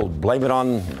motivational, blame it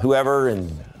on whoever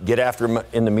and get after him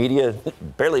in the media.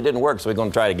 Barely didn't work, so we're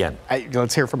going to try it again.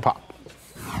 Let's hear from Pop.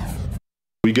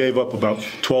 We gave up about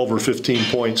 12 or 15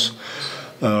 points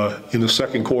in the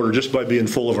second quarter just by being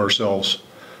full of ourselves.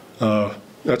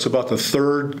 That's about the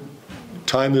 3rd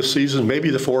time this season, maybe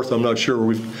the 4th, I'm not sure,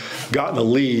 we've gotten a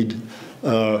lead.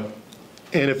 And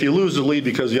if you lose the lead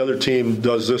because the other team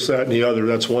does this, that, and the other,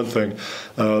 that's one thing.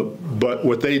 But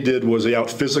what they did was they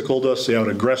out-physicaled us, they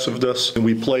out-aggressived us, and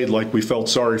we played like we felt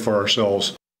sorry for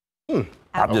ourselves.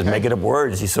 I'm just making up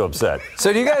words. He's so upset.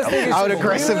 So do you guys think it's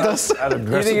out-aggressive us? Do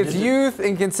you think it's youth,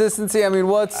 inconsistency? I mean,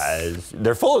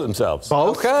 they're full of themselves.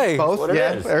 Both. Okay. Both.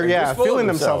 Yeah. Feeling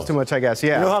themselves too much, I guess.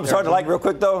 Yeah. You know who I'm starting to like real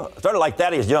quick though? I'm starting to like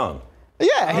Thaddeus Young.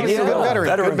 Yeah, he's a good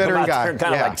veteran. Good veteran guy.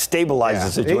 Kind of like stabilize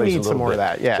the situation. They need some more of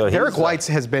that. Yeah. So Derek White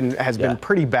has been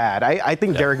pretty bad. I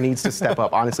think Derek needs to step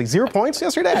up. Honestly, 0 points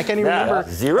yesterday. I can't even remember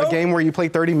a game where you play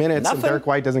 30 minutes and Derek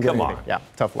White doesn't get anything. Yeah,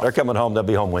 tough luck. They're coming home. They'll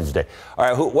be home Wednesday. All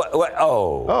right.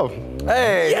 Oh.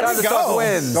 Hey, time to talk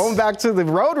wins. Going back to the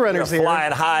Roadrunners here.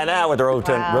 Flying high now with the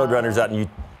Roadrunners out in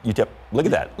UTEP. Look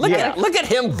at that. Look at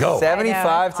him go.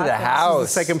 75 to the house. The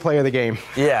second play of the game.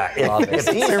 Yeah. If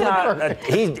he's not,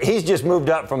 he's just moved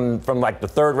up from like the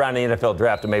 3rd round of the NFL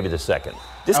draft to maybe the 2nd.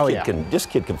 This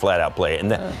kid can flat out play, and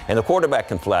the quarterback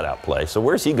can flat out play. So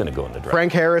where's he going to go in the draft?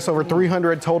 Frank Harris over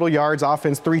 300 total yards,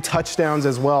 offense, 3 touchdowns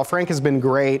as well. Frank has been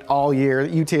great all year.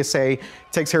 UTSA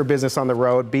takes care of business on the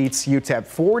road, beats UTEP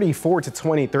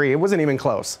 44-23. It wasn't even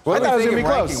close. I thought it was going to be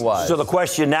close. So the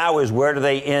question now is, where do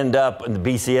they end up in the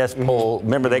BCS poll?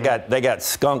 Remember, they got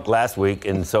skunked last week,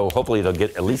 and so hopefully they'll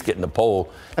at least get in the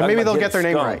poll. And maybe they'll get their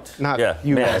name right. Not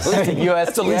U.S.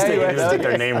 That's the least they can do, get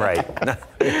their name right.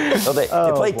 So they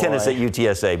play tennis at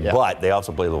UTSA, but they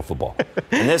also play a little football.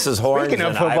 And this is Horns. Speaking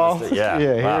of football,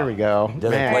 here we go.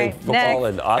 Doesn't play football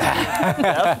in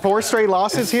Austin. 4 straight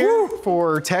losses here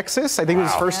for Texas. I think it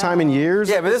was first time in years.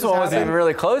 Yeah, but this one wasn't even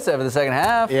really close after the second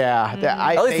half. Yeah.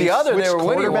 At least the other, they were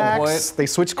winning at one point. They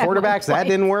switched quarterbacks. That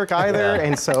didn't work either.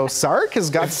 And so Sark has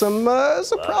got some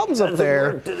problems up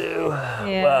there. Work to do.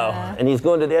 Wow. And he's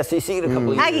going to the SEC in a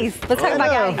couple of years. Aggies. Let's talk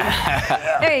about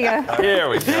Aggies. There you go. Here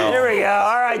we go. Here we go.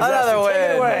 All right, Justin, take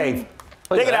it away.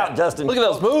 Take it out, Justin. Look at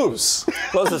those moves.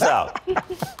 Close us out.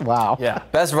 Wow. Yeah.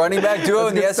 Best running back duo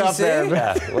in the SEC.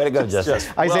 Yeah. Way to go, Justin.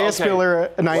 Isaiah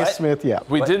Spiller, Anais Smith. Yeah.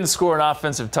 We didn't score an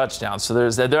offensive touchdown, so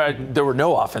there were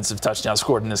no offensive touchdowns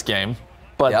scored in this game.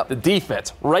 But the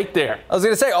defense, right there. I was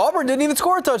going to say, Auburn didn't even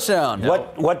score a touchdown.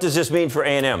 What does this mean for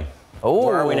A&M? Oh,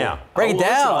 where are we now? Break it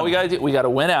down. Listen, we got to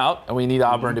win out, and we need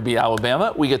Auburn to beat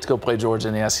Alabama. We get to go play Georgia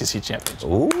in the SEC championship.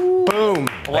 Ooh. Boom.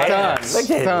 Done.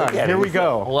 Here we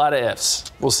go. A lot of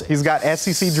ifs. We'll see. He's got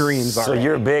SEC dreams. So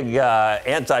you're a big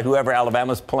anti-whoever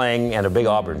Alabama's playing and a big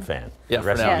Auburn fan. Yeah, the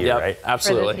rest of the year, right?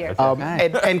 Absolutely.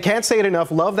 And can't say it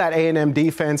enough. Love that A&M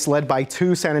defense led by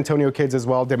 2 San Antonio kids as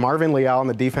well. DeMarvin Leal on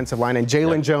the defensive line, and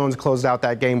Jalen Jones closed out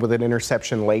that game with an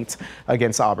interception late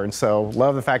against Auburn. So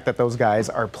love the fact that those guys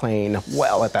are playing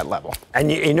well at that level.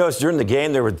 And you notice during the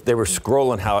game they were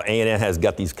scrolling how A&M has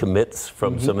got these commits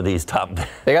from some of these top.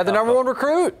 They got the number 1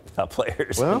 recruit. Top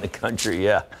players in the country.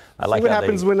 Yeah, I like see what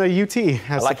happens when a UT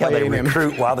has to play how they A&M.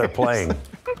 recruit while they're playing.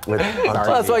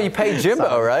 That's why you pay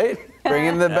Jimbo, right? Bring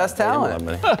in the best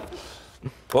talent.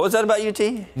 What was that about UT?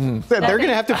 They're going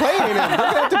to have to play A&M. They're going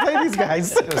to have to play these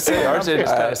guys. RJ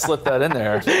just kind of slipped that in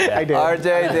there. I did.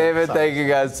 RJ, David, thank you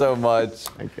guys so much.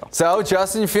 Thank you. So,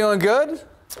 Justin, you feeling good?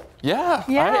 Yeah.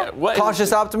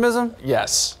 Cautious optimism?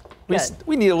 Yes.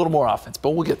 We need a little more offense,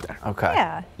 but we'll get there. Okay.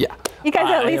 Yeah. Yeah. You guys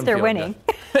at least are winning.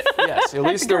 Yes, at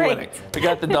least they're winning. We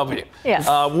got the W.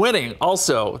 Yeah. Winning,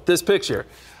 also, this picture.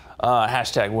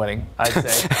 Hashtag winning, I'd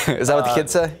say. Is that what the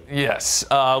kids say? Yes.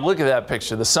 Look at that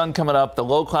picture. The sun coming up, the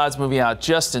low clouds moving out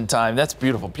just in time. That's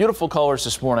beautiful. Beautiful colors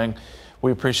this morning.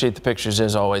 We appreciate the pictures,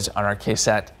 as always, on our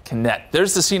KSAT Connect.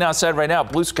 There's the scene outside right now.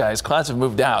 Blue skies. Clouds have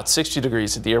moved out. 60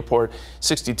 degrees at the airport,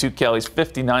 62 Kelly's,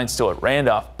 59 still at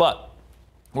Randolph. But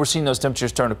we're seeing those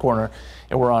temperatures turn a corner,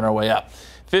 and we're on our way up.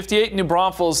 58 in New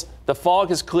Braunfels. The fog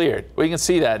has cleared. We can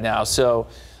see that now. So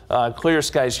clear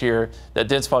skies here. That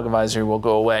dense fog advisory will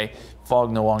go away.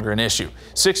 Fog no longer an issue.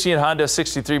 60 in Honda,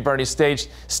 63 Bernie Stage.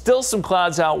 Still some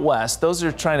clouds out west. Those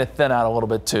are trying to thin out a little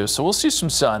bit too. So we'll see some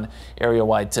sun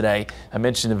area-wide today. I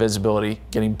mentioned the visibility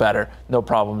getting better. No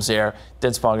problems there.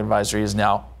 Dense fog advisory is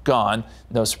now gone.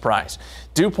 No surprise.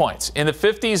 Dew points in the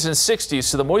 50s and 60s.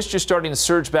 So the moisture starting to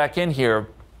surge back in here.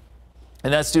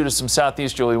 And that's due to some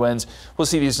southeasterly winds. We'll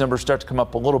see these numbers start to come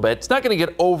up a little bit. It's not going to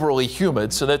get overly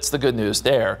humid, so that's the good news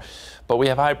there. But we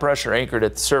have high pressure anchored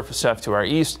at the surface off to our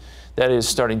east. That is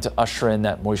starting to usher in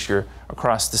that moisture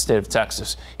across the state of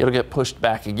Texas. It'll get pushed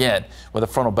back again with a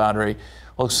frontal boundary.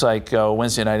 Looks like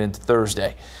Wednesday night into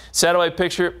Thursday. Satellite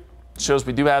picture shows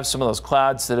we do have some of those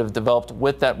clouds that have developed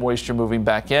with that moisture moving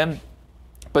back in,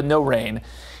 but no rain.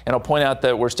 And I'll point out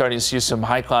that we're starting to see some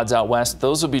high clouds out west.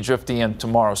 Those will be drifting in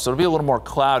tomorrow, so it'll be a little more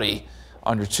cloudy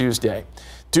on your Tuesday.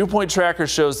 Dew point tracker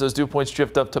shows those dew points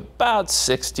drift up to about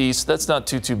 60, so that's not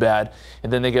too bad.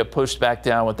 And then they get pushed back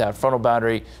down with that frontal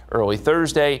boundary early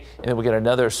Thursday, and then we get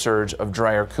another surge of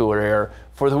drier, cooler air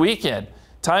for the weekend.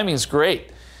 Timing is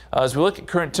great. As we look at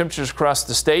current temperatures across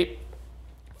the state,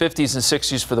 50s and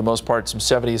 60s for the most part, some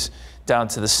 70s down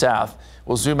to the south.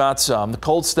 We'll zoom out some. The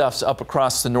cold stuff's up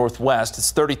across the northwest.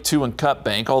 It's 32 in Cut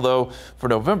Bank, although for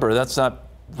November, that's not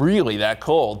really that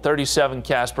cold. 37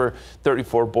 Casper,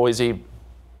 34 Boise,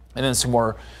 and then some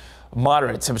more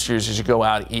moderate temperatures as you go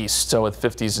out east. So with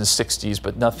 50s and 60s,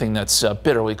 but nothing that's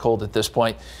bitterly cold at this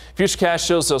point. Futurecast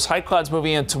shows those high clouds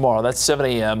moving in tomorrow. That's 7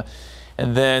 a.m.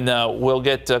 And then we'll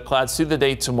get clouds through the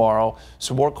day tomorrow.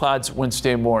 Some more clouds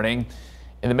Wednesday morning.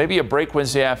 And then maybe a break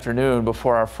Wednesday afternoon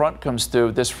before our front comes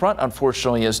through. This front,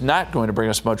 unfortunately, is not going to bring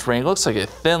us much rain. It looks like a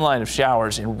thin line of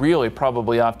showers, and really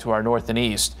probably off to our north and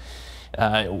east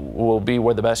will be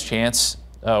where the best chance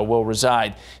will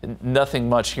reside. Nothing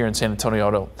much here in San Antonio. I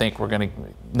don't think we're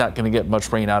not going to get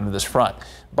much rain out of this front,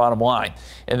 bottom line.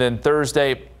 And then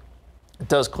Thursday, it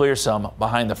does clear some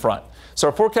behind the front. So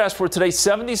our forecast for today,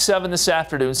 77 this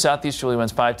afternoon, southeasterly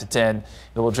winds 5 to 10.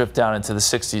 It will drift down into the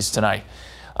 60s tonight.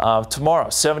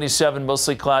 Tomorrow, 77,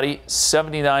 mostly cloudy,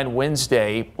 79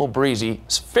 Wednesday, a little breezy,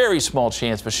 very small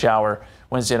chance of a shower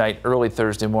Wednesday night, early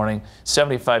Thursday morning,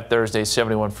 75 Thursday,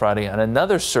 71 Friday, and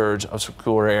another surge of some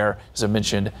cooler air, as I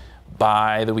mentioned,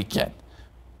 by the weekend.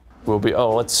 We'll be,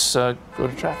 let's go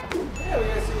to traffic. Yeah, we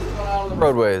gotta see what's going on the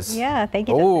roadways. Yeah, thank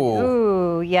you.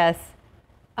 Ooh, yes.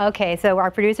 Okay, so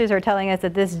our producers are telling us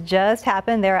that this just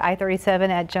happened there at I-37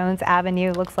 at Jones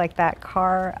Avenue. Looks like that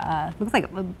car, looks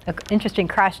like an interesting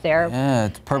crash there. Yeah,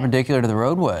 it's perpendicular to the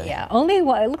roadway. Yeah, only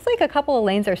one, it looks like a couple of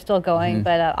lanes are still going,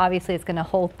 but obviously it's going to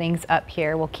hold things up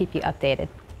here. We'll keep you updated.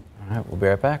 All right, we'll be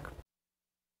right back.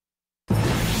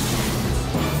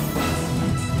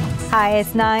 Hi, it's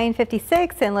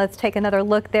 9:56, and let's take another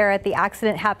look there at the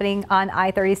accident happening on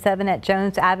I-37 at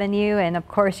Jones Avenue. And of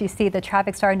course, you see the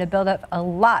traffic starting to build up a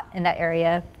lot in that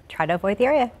area. Try to avoid the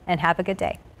area and have a good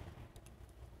day.